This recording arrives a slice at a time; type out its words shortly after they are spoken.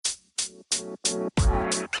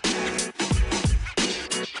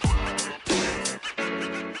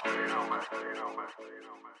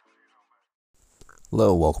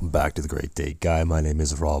Hello, welcome back to The Great Date Guy. My name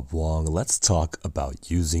is Rob Wong. Let's talk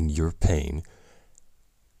about using your pain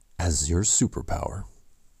as your superpower.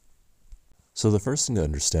 So the first thing to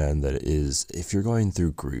understand that is if you're going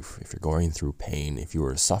through grief, if you're going through pain, if you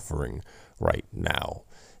are suffering right now,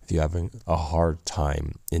 if you're having a hard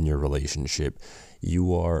time in your relationship,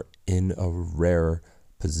 you are in a rare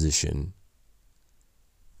position.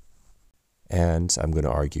 And I'm going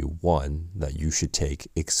to argue, one, that you should take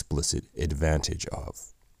explicit advantage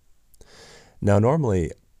of. Now,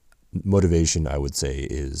 normally, motivation, I would say,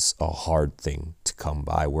 is a hard thing to come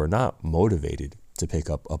by. We're not motivated to pick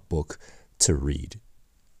up a book to read.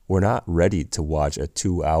 We're not ready to watch a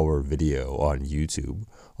 2-hour video on YouTube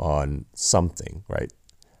on something, right?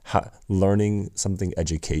 Learning something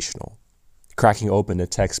educational. Cracking open a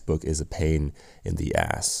textbook is a pain in the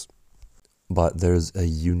ass. But there's a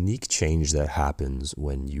unique change that happens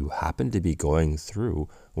when you happen to be going through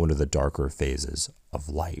one of the darker phases of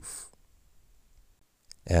life.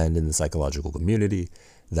 And in the psychological community,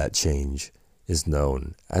 that change is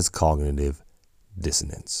known as cognitive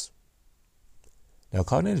dissonance. Now,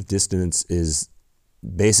 cognitive dissonance is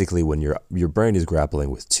basically when your brain is grappling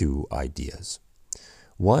with two ideas.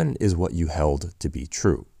 One is what you held to be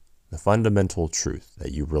true, the fundamental truth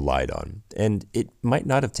that you relied on. And it might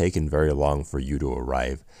not have taken very long for you to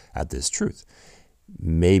arrive at this truth.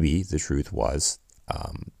 Maybe the truth was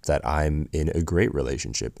that I'm in a great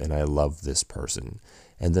relationship and I love this person.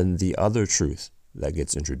 And then the other truth that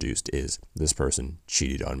gets introduced is this person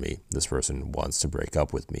cheated on me. This person wants to break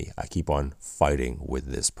up with me. I keep on fighting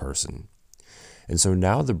with this person. And so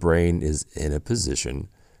now the brain is in a position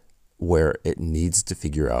where it needs to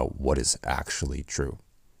figure out what is actually true.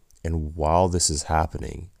 And while this is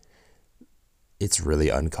happening, it's really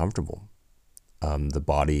uncomfortable. The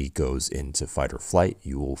body goes into fight or flight.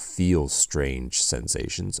 You will feel strange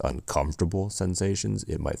sensations, uncomfortable sensations.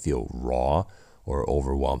 It might feel raw or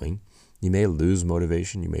overwhelming. You may lose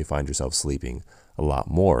motivation. You may find yourself sleeping a lot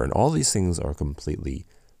more. And all these things are completely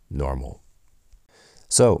normal.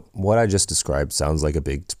 So what I just described sounds like a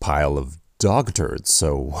big pile of dog turds.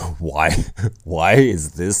 So why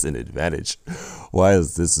is this an advantage? Why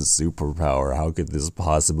is this a superpower? How could this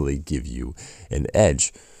possibly give you an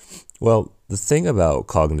edge? Well, the thing about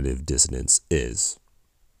cognitive dissonance is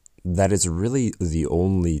that it's really the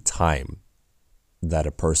only time that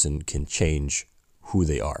a person can change who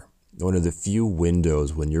they are. One of the few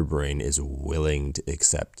windows when your brain is willing to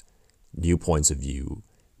accept new points of view,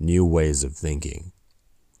 new ways of thinking.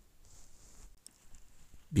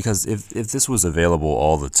 Because if this was available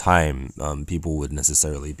all the time, people would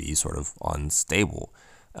necessarily be sort of unstable.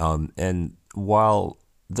 And while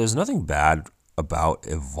there's nothing bad about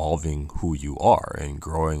evolving who you are and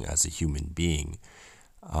growing as a human being,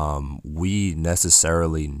 we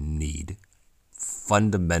necessarily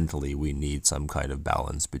fundamentally need some kind of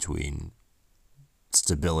balance between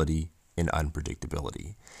stability and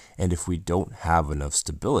unpredictability. And if we don't have enough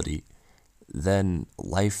stability, then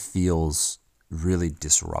life feels really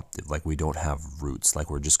disruptive, like we don't have roots, like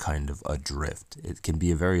we're just kind of adrift. It can be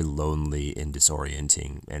a very lonely and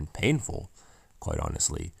disorienting and painful, quite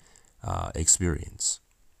honestly, experience.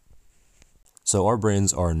 So our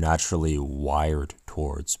brains are naturally wired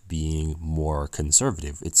towards being more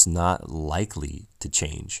conservative. It's not likely to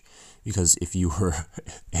change because if you were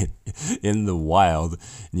in the wild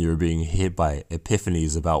and you were being hit by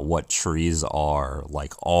epiphanies about what trees are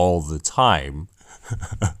like all the time,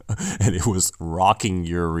 and it was rocking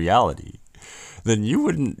your reality, then you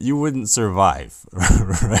wouldn't survive,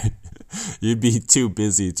 right? You'd be too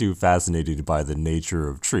busy, too fascinated by the nature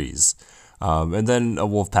of trees. And then a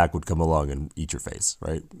wolf pack would come along and eat your face,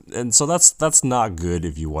 right? And so that's not good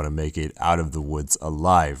if you want to make it out of the woods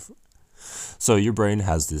alive. So your brain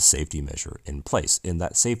has this safety measure in place, and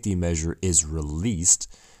that safety measure is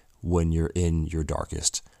released when you're in your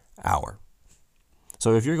darkest hour.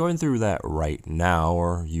 So if you're going through that right now,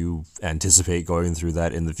 or you anticipate going through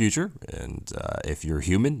that in the future, and if you're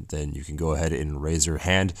human, then you can go ahead and raise your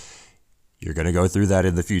hand. You're going to go through that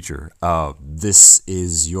in the future. This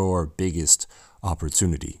is your biggest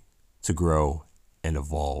opportunity to grow and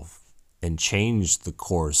evolve and change the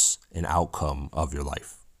course and outcome of your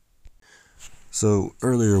life. So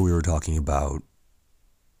earlier we were talking about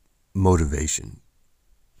motivation,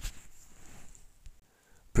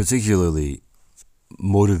 particularly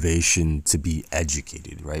motivation to be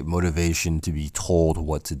educated, right? Motivation to be told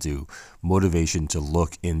what to do, motivation to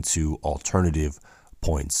look into alternative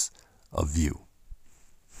points of view.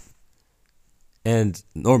 And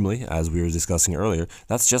normally, as we were discussing earlier,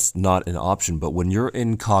 that's just not an option. But when you're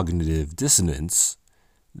in cognitive dissonance,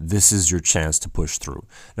 this is your chance to push through.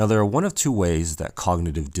 Now, there are one of two ways that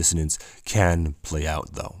cognitive dissonance can play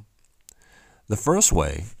out, though. The first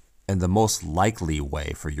way, and the most likely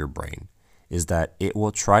way for your brain, is that it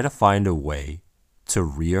will try to find a way to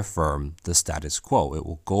reaffirm the status quo. It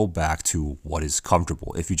will go back to what is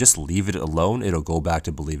comfortable. If you just leave it alone, it'll go back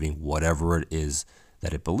to believing whatever it is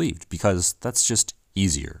that it believed, because that's just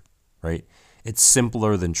easier, right? It's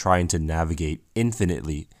simpler than trying to navigate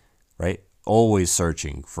infinitely, right? Always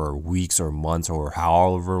searching for weeks or months or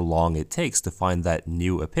however long it takes to find that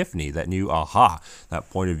new epiphany, that new aha, that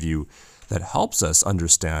point of view that helps us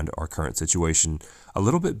understand our current situation a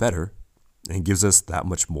little bit better and gives us that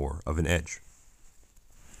much more of an edge.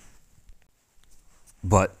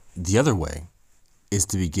 But the other way is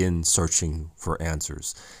to begin searching for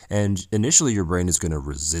answers. And initially, your brain is going to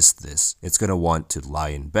resist this. It's going to want to lie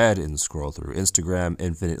in bed and scroll through Instagram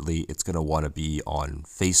infinitely. It's going to want to be on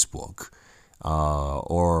Facebook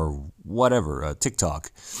or whatever,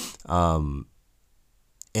 TikTok, and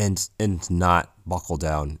not buckle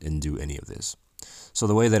down and do any of this. So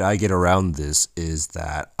the way that I get around this is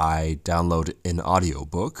that I download an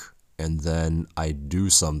audiobook and then I do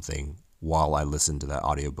something while I listen to that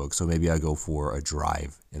audiobook. So maybe I go for a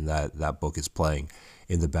drive and that book is playing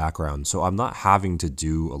in the background. So I'm not having to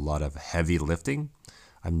do a lot of heavy lifting.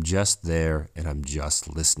 I'm just there and I'm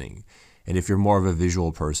just listening. And if you're more of a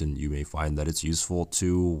visual person, you may find that it's useful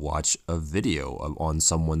to watch a video on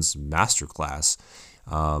someone's masterclass.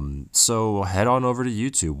 So head on over to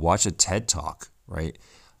YouTube, watch a TED Talk, right?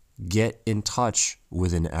 Get in touch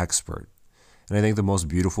with an expert. And I think the most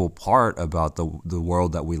beautiful part about the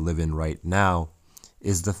world that we live in right now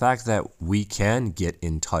is the fact that we can get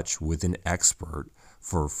in touch with an expert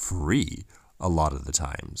for free a lot of the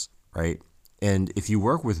times, right? And if you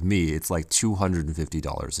work with me, it's like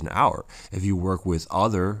 $250 an hour. If you work with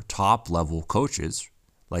other top level coaches,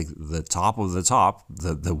 like the top of the top,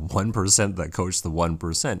 the 1% that coach the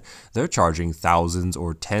 1%, they're charging thousands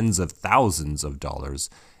or tens of thousands of dollars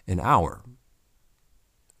an hour,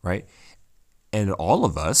 right? And all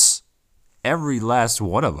of us, every last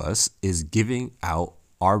one of us, is giving out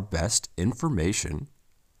our best information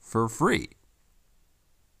for free,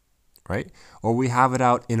 right? Or we have it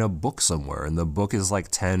out in a book somewhere, and the book is like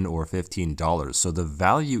 $10 or $15. So the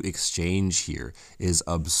value exchange here is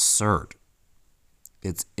absurd.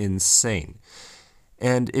 It's insane.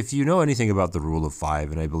 And if you know anything about the rule of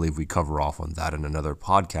five, and I believe we cover off on that in another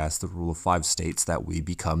podcast, the rule of five states that we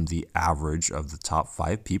become the average of the top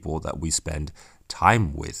 5 people that we spend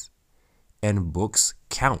time with. And books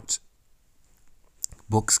count.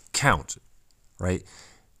 Books count, right?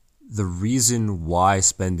 The reason why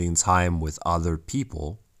spending time with other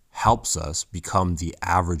people helps us become the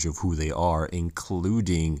average of who they are,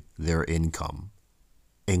 including their income,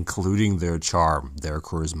 including their charm, their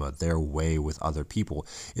charisma, their way with other people,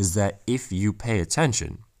 is that if you pay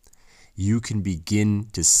attention, you can begin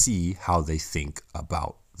to see how they think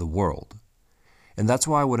about the world. And that's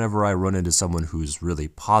why whenever I run into someone who's really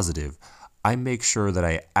positive, I make sure that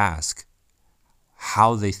I ask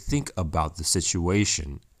how they think about the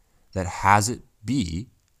situation that has it be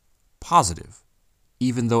positive,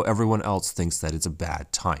 even though everyone else thinks that it's a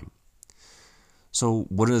bad time. So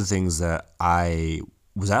one of the things that I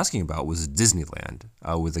was asking about was Disneyland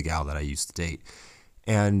with a gal that I used to date.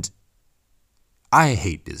 And I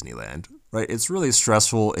hate Disneyland, right? It's really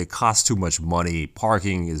stressful. It costs too much money.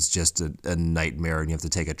 Parking is just a nightmare, and you have to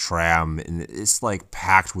take a tram, and it's like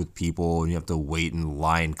packed with people, and you have to wait in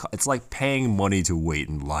line. It's like paying money to wait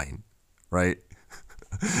in line, right?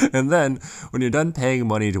 And then when you're done paying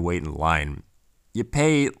money to wait in line, you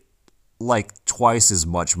pay like twice as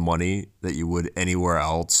much money that you would anywhere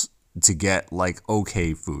else to get like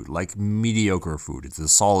okay food, like mediocre food. It's a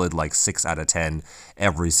solid like 6 out of 10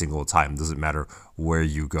 every single time. Doesn't matter where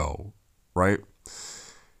you go, right?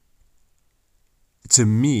 To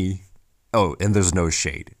me, oh, and there's no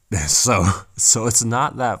shade. So it's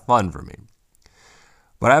not that fun for me.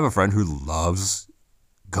 But I have a friend who loves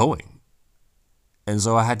going. And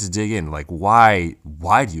so I had to dig in, like, why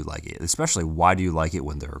do you like it? Especially, why do you like it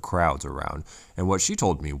when there are crowds around? And what she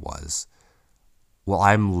told me was, well,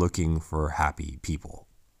 I'm looking for happy people.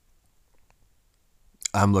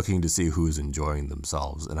 I'm looking to see who's enjoying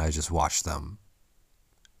themselves, and I just watch them.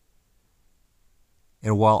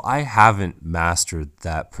 And while I haven't mastered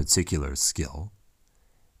that particular skill,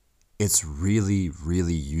 it's really,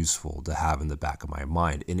 really useful to have in the back of my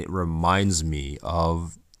mind. And it reminds me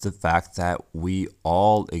of the fact that we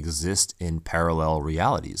all exist in parallel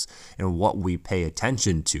realities, and what we pay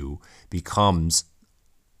attention to becomes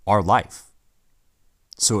our life.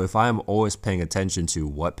 So if I'm always paying attention to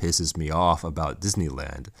what pisses me off about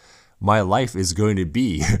Disneyland, my life is going to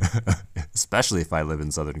be, especially if I live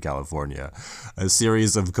in Southern California, a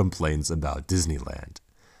series of complaints about Disneyland.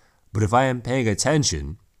 But if I am paying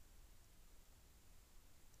attention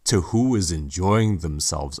to who is enjoying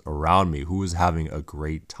themselves around me, who is having a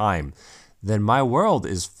great time, then my world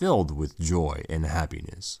is filled with joy and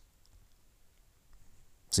happiness.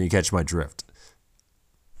 So you catch my drift.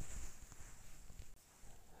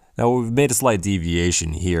 Now, we've made a slight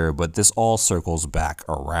deviation here, but this all circles back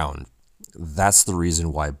around. That's the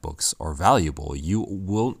reason why books are valuable. You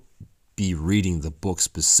will be reading the book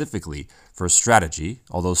specifically for strategy,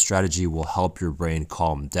 although strategy will help your brain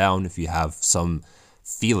calm down if you have some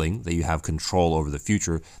feeling that you have control over the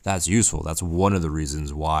future. That's useful. That's one of the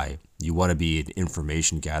reasons why you want to be in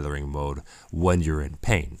information gathering mode when you're in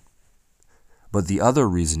pain. But the other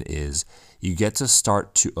reason is you get to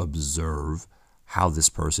start to observe how this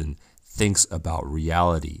person thinks about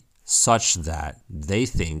reality, such that they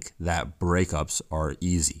think that breakups are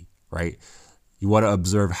easy, right? You want to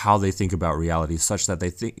observe how they think about reality, such that they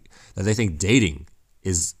think dating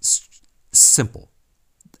is simple,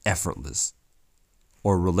 effortless,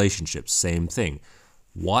 or relationships, same thing.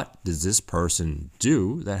 What does this person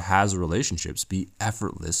do that has relationships be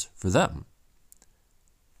effortless for them?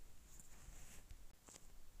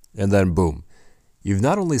 And then boom. You've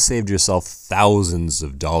not only saved yourself thousands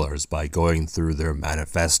of dollars by going through their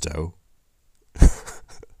manifesto,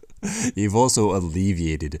 you've also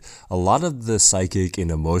alleviated a lot of the psychic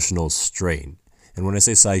and emotional strain. And when I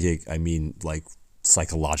say psychic, I mean like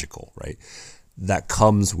psychological, right? That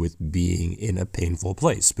comes with being in a painful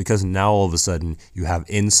place, because now all of a sudden you have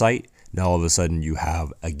insight. Now all of a sudden you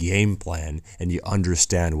have a game plan and you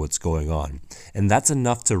understand what's going on. And that's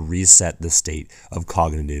enough to reset the state of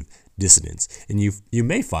cognitive dissonance. And you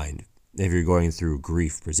may find, if you're going through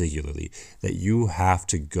grief particularly, that you have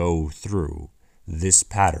to go through this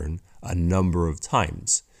pattern a number of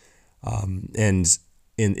times. And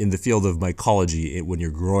in the field of mycology, when you're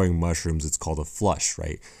growing mushrooms, it's called a flush,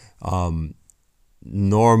 right?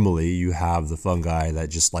 Normally you have the fungi that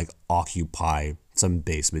just like occupy some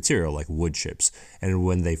base material like wood chips. And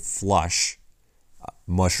when they flush,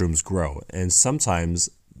 mushrooms grow. And sometimes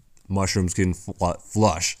mushrooms can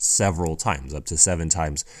flush several times, up to 7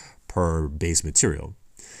 times per base material.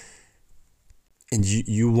 And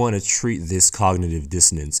you want to treat this cognitive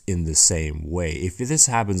dissonance in the same way. If this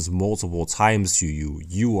happens multiple times to you,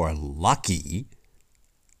 you are lucky.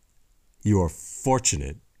 You are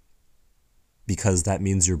fortunate, because that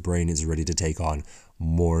means your brain is ready to take on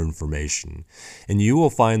more information. And you will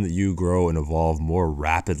find that you grow and evolve more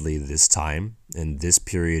rapidly this time, in this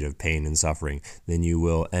period of pain and suffering, than you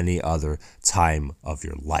will any other time of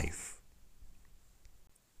your life.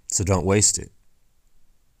 So don't waste it.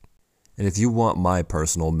 And if you want my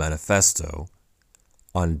personal manifesto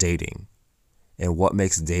on dating and what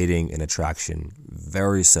makes dating and attraction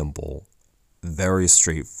very simple, very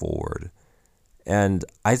straightforward, and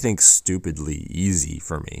I think stupidly easy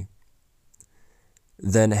for me,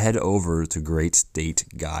 then head over to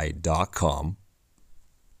greatdateguide.com,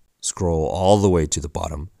 scroll all the way to the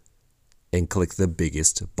bottom, and click the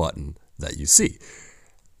biggest button that you see.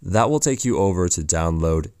 That will take you over to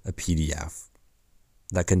download a PDF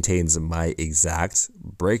that contains my exact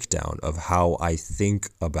breakdown of how I think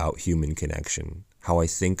about human connection, how I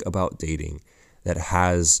think about dating, that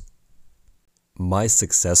has my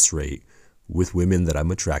success rate with women that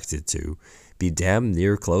I'm attracted to be damn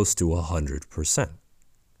near close to 100%.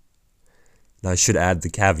 Now, I should add the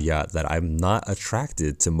caveat that I'm not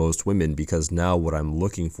attracted to most women, because now what I'm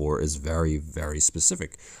looking for is very, very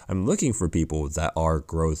specific. I'm looking for people that are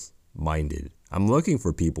growth-minded. I'm looking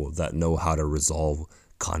for people that know how to resolve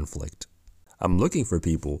conflict. I'm looking for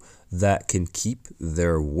people that can keep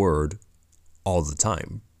their word all the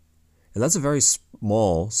time. And that's a very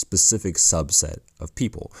small, specific subset of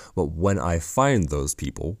people. But when I find those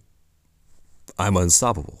people, I'm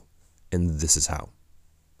unstoppable. And this is how.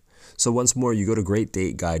 So once more, you go to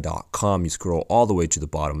greatdateguide.com, you scroll all the way to the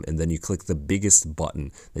bottom, and then you click the biggest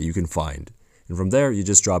button that you can find. And from there, you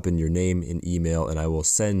just drop in your name and email, and I will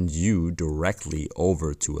send you directly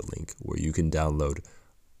over to a link where you can download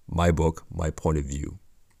my book, My Point of View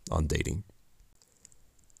on Dating.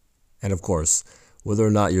 And of course, whether or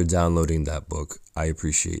not you're downloading that book, I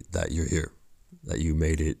appreciate that you're here, that you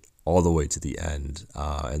made it all the way to the end,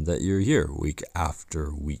 and that you're here week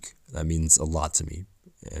after week. That means a lot to me.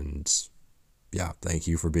 And yeah, thank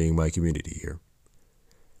you for being my community here.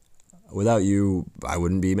 Without you, I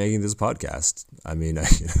wouldn't be making this podcast. I mean, I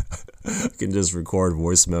can just record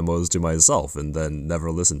voice memos to myself and then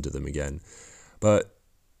never listen to them again. But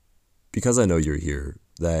because I know you're here,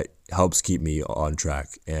 that helps keep me on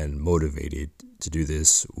track and motivated to do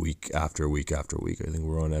this week after week after week. I think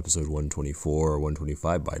we're on episode 124 or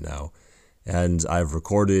 125 by now. And I've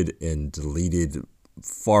recorded and deleted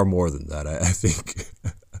far more than that. I think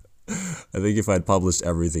I think if I'd published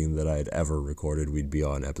everything that I'd ever recorded, we'd be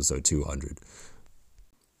on episode 200.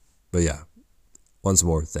 But yeah, once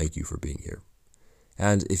more, thank you for being here.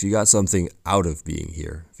 And if you got something out of being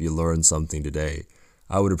here, if you learned something today,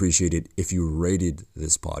 I would appreciate it if you rated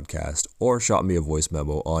this podcast or shot me a voice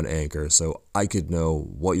memo on Anchor so I could know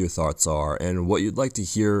what your thoughts are and what you'd like to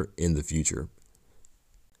hear in the future.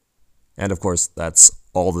 And of course, that's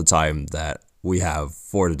all the time that we have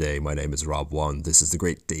for today. My name is Rob Wan. This is the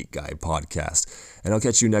Great Date Guy podcast, and I'll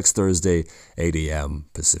catch you next Thursday, 8 a.m.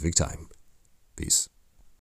 Pacific time. Peace.